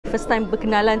first time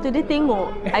berkenalan tu dia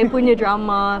tengok I punya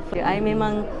drama. I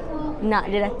memang nak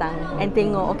dia datang and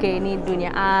tengok okay ni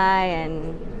dunia I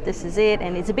and this is it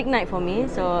and it's a big night for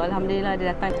me. So alhamdulillah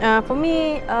dia datang. For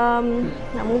me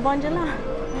nak move on je lah.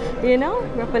 You know,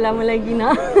 berapa lama lagi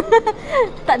nak.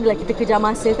 Tak adalah kita kejar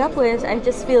masa ke apa. I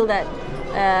just feel that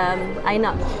I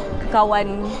nak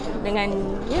kawan dengan,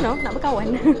 you know, nak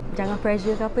berkawan. Jangan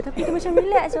pressure ke apa, tapi dia macam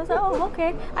relax. So, oh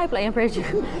okay, I pula yang pressure.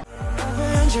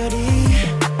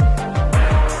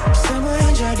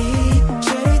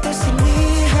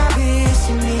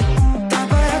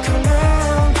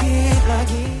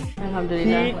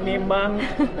 Alhamdulillah. Hit memang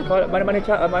kalau mana-mana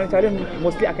cara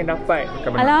mostly akan dapat.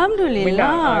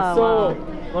 Alhamdulillah. So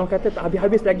orang kata tak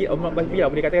habis-habis lagi.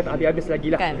 Boleh katakan tak habis-habis lagi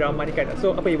lah kan? Drama ni kan.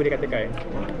 So apa yang boleh katakan?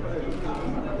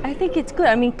 I think it's good.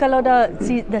 I mean kalau dah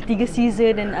 3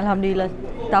 season dan alhamdulillah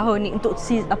tahun ni untuk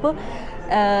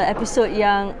episod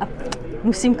yang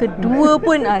musim kedua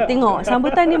pun tengok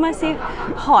sambutan dia masih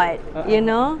hot, you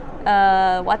know.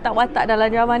 Watak-watak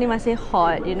dalam drama ni masih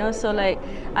hot, you know. So like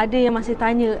ada yang masih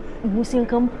tanya musim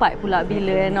keempat pula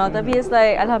bila and all. Tapi it's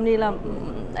like alhamdulillah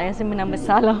I rasa menang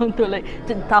besar lah untuk like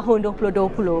tahun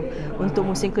 2020 untuk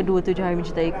musim kedua 7 Hari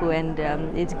Mencintaiku and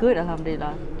it's good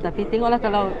alhamdulillah. Tapi tengoklah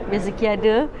kalau rezeki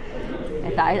ada.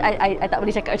 I tak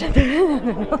boleh cakap macam tu.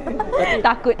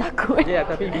 Takut. Ya,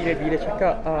 tapi bila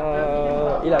cakap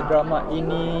ialah drama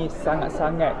ini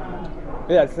sangat-sangat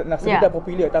sebenarnya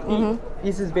popular tapi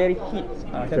this is very hit.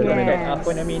 Fenomena.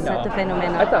 Satu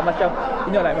fenomena. Tak macam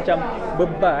macam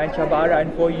beban,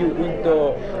 cabaran for you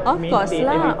untuk maintain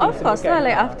everything. Of course lah.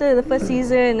 Like after the first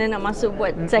season dan nak masuk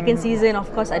buat second season,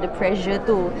 of course ada pressure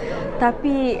tu.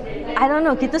 Tapi I don't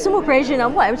know, kita semua pressure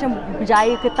nak buat macam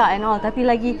berjaya ke tak and all. Tapi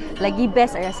lagi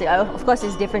best I rasa. Of course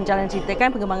it's different jalan cerita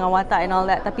kan, pengembangan watak and all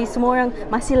that. Tapi semua orang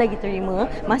masih lagi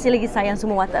terima, masih lagi sayang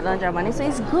semua watak dalam drama ni. So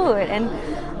it's good and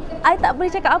I tak boleh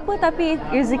cakap apa tapi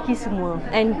rezeki semua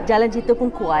and jalan cerita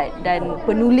pun kuat dan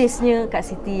penulisnya Kak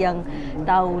Siti yang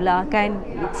tahulah kan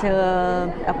it's her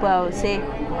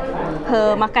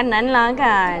makanan lah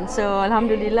kan. So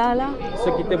alhamdulillah lah.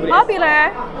 So kita boleh popular.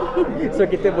 So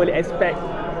kita boleh expect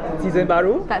season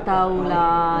baru? Tak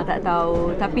tahulah, tak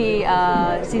tahu. Tapi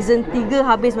season 3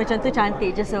 habis macam tu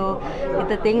cantik je. So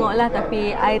kita tengoklah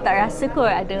tapi I tak rasa kot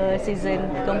ada season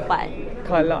keempat.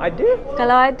 Kalau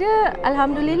ada,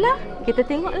 alhamdulillah kita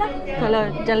tengoklah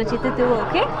kalau jalan cerita tu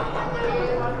okey.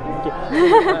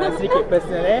 Sedikit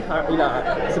personal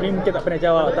sebenarnya mungkin tak pernah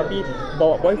jawab tapi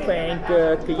bawa boyfriend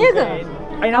ke event.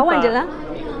 Kawan je lah.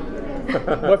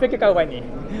 Boyfriend ke kawan ni?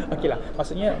 Okey lah,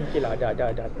 maksudnya okey lah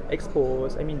dah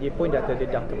expose. I mean dia pun dah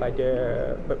terdedah kepada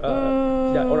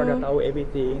dah orang dah tahu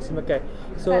everything semua kan.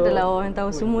 So tak adalah orang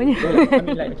tahu semuanya. I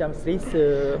mean like macam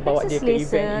selesa bawa dia ke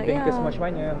event ke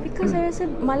semua-semuanya. Because saya rasa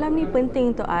malam ni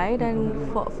penting untuk I dan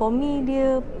for me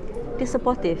dia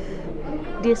supportive.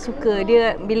 Dia suka,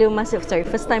 dia bila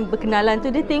first time berkenalan tu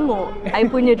dia tengok I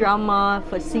punya drama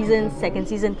first season, second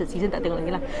season, third season tak tengok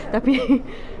lagi lah. Tapi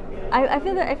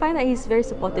I find that he's very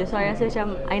supportive. So I rasa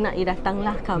macam I nak dia datang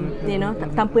lah you know,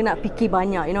 tanpa nak fikir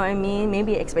banyak, you know what I mean.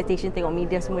 Maybe expectation tengok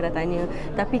media semua dah tanya.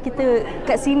 Tapi kita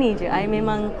kat sini je I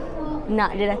memang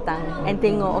nak dia datang and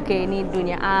tengok okay ni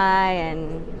dunia I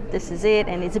and this is it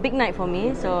and it's a big night for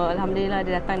me. So alhamdulillah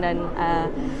dia datang dan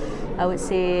I would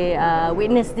say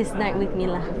witness this night with me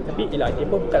lah. Tapi dia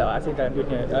pun bukanlah asal dalam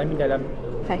dunia dalam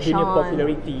fashion, dunia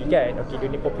popularity kan. Okay,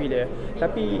 dunia popular.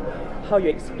 Tapi how you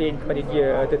explain kepada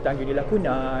dia tentang dunia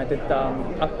lakonan, tentang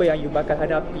apa yang you bakal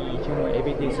hadapi,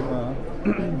 everything semua?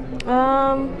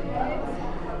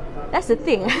 That's the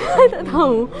thing. I tak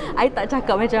tahu. I tak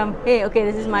cakap macam hey okay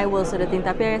this is my world sort of thing.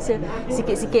 Tapi I rasa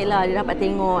sikit-sikit lah dia dapat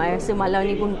tengok. I rasa malam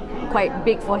ni pun quite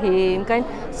big for him kan.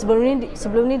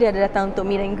 Sebelum ni dia ada datang untuk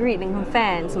meet and greet dengan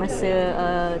fans masa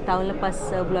tahun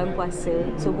lepas bulan puasa.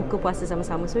 So buka puasa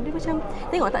sama-sama. So dia macam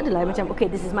tengok tak adalah macam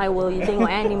okay this is my world. You tengok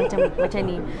ni macam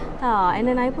ni. Tak. And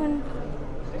then I pun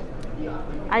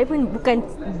bukan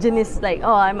jenis like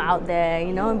I'm out there,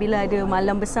 you know. Bila ada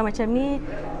malam besar macam ni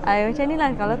I macam ni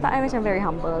lah. Kalau tak I macam very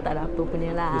humble, tak ada apa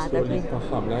punya lah. Tapi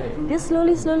dia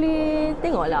slowly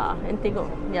tengoklah. And tengok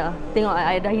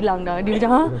I dah hilang dah. Dia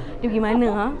macam dia pergi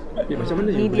mana macam mana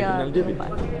you boleh kenal dia?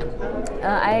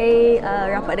 I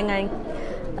rapat dengan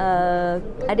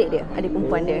adik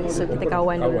perempuan dia. So kita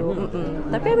kawan dulu.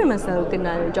 Tapi I memang selalu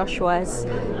kenal Joshua's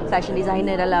fashion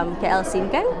designer dalam KL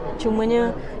scene kan. Cumanya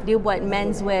dia buat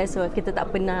menswear, so kita tak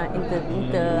pernah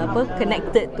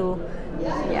connected tu.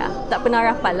 Ya, tak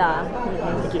pernah rapat lah.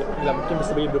 Okay, mungkin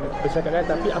sebelum bercakap kan,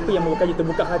 tapi apa yang membuatkan you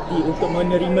terbuka hati untuk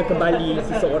menerima kembali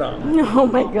seseorang? Oh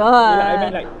my god. I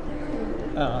mean like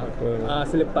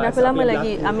Selepas Berapa lama apa yang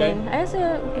lagi? berlaku, I mean, I rasa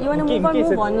you wanna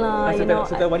move on lah, you know.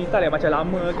 Serta wanita lah macam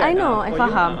lama kan. I know, I For you,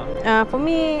 faham. For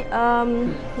me,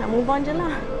 nak move on je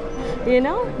lah. You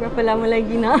know, berapa lama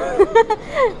lagi nak?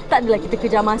 Tak adalah kita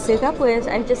kejar masa ke apa.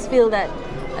 I just feel that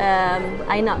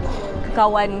I nak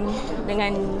kawan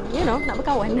dengan, you know, nak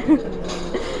berkawan.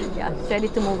 Yeah, ready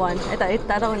to move on. I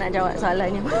tak tahu nak jawab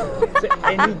soalannya. So,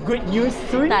 any good news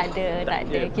soon? Tak ada.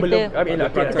 Belum.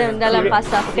 Kita dalam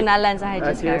fasa perkenalan sahaja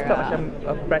sekarang. sekarang. Macam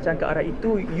perancangan ke arah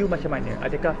itu, you macam mana?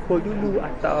 Adakah hold dulu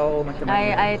atau macam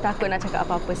mana? I takut nak cakap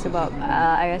apa-apa sebab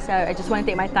I rasa I just want to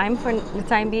take my time for the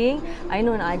time being. I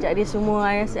know nak ajak dia semua.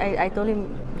 I told him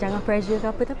jangan pressure ke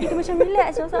apa, tapi dia macam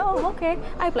relax. So I was like, oh okay,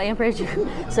 I pula yang pressure.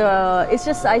 So it's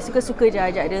just I suka-suka je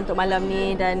ajak dia untuk malam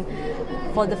ni, dan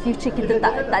for the future kita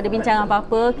tak ada bincang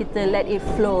apa-apa, kita let it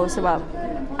flow sebab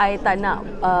I tak nak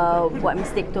buat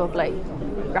mistake tu of like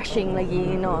rushing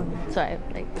lagi, you know. So I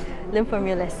like learn from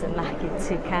your lesson lah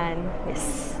gitu kan.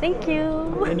 Yes, thank you.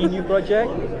 Any new project?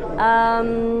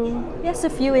 Yes, a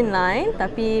few in line,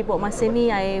 tapi buat masa ni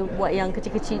I buat yang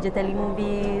kecil-kecil je,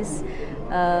 telemovies.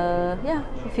 Yeah,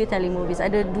 a few telemovies.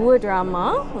 Ada 2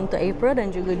 drama untuk April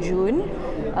dan juga Jun.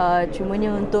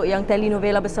 Cumanya untuk yang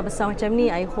telenovela besar-besar macam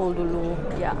ni I hold dulu.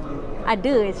 Yeah.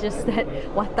 Ada, it's just that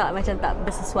watak macam tak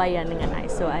bersesuaian dengan I.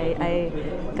 So I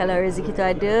kalau rezeki tu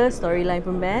ada, storyline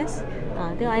pun best.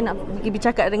 Tengok I nak pergi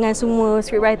bercakap dengan semua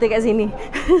scriptwriter kat sini.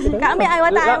 Kak ambil I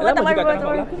watak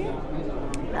baru.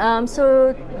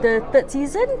 So the 3rd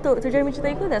season untuk Tujuan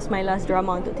Mencintaiku, that's my last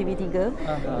drama untuk TV3.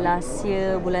 Last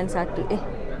year bulan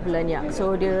 1 bulan ya.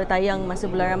 So dia tayang masa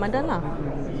bulan Ramadan lah.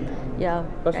 Ya.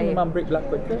 Lepas tu memang break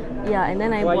berlakon ke? Yeah, and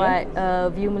then I buat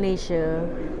View Malaysia.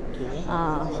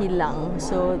 Hilang.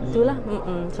 So itulah.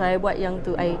 So I buat yang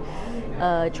tu, I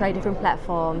try different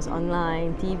platforms,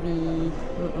 online, TV.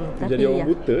 Jadi orang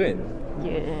buta kan?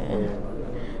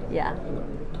 Yeah.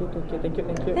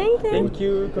 Thank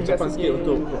you. Ucapan sikit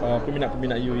untuk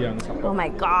peminat-peminat you yang sama. Oh my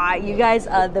god, you guys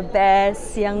are the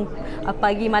best. Yang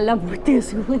pagi malam buta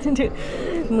semua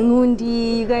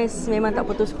mengundi. You guys memang tak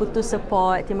putus-putus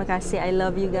support. Terima kasih, I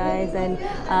love you guys. Dan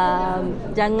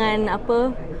jangan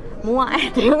muak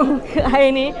tengok muka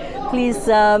I ni. Please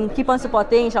keep on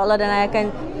supporting, insyaAllah, dan I akan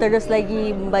terus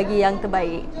lagi bagi yang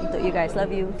terbaik untuk you guys.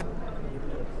 Love you.